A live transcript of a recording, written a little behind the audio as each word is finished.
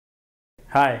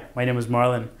Hi, my name is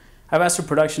Marlon. I've asked our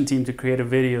production team to create a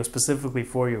video specifically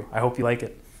for you. I hope you like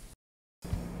it.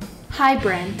 Hi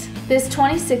Brent. This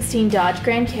 2016 Dodge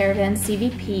Grand Caravan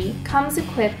CVP comes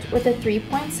equipped with a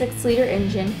 3.6-liter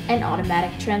engine and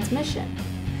automatic transmission,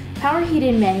 power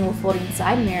heated manual folding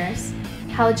side mirrors,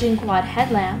 halogen quad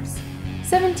headlamps,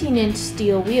 17-inch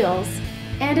steel wheels,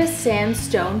 and a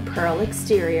sandstone pearl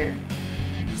exterior.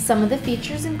 Some of the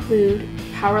features include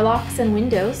power locks and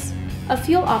windows, a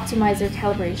fuel optimizer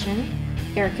calibration,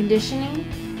 air conditioning,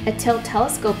 a tilt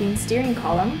telescoping steering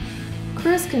column,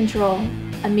 cruise control,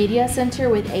 a media center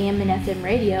with AM and FM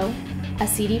radio, a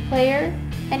CD player,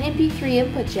 an MP3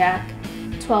 input jack,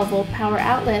 12-volt power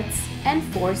outlets, and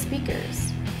 4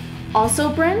 speakers.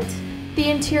 Also Brent, the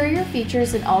interior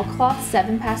features an all-cloth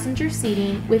 7-passenger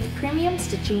seating with premium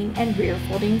stitching and rear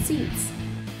folding seats.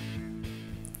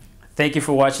 Thank you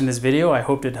for watching this video. I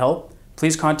hope it helped.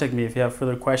 Please contact me if you have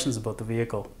further questions about the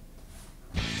vehicle.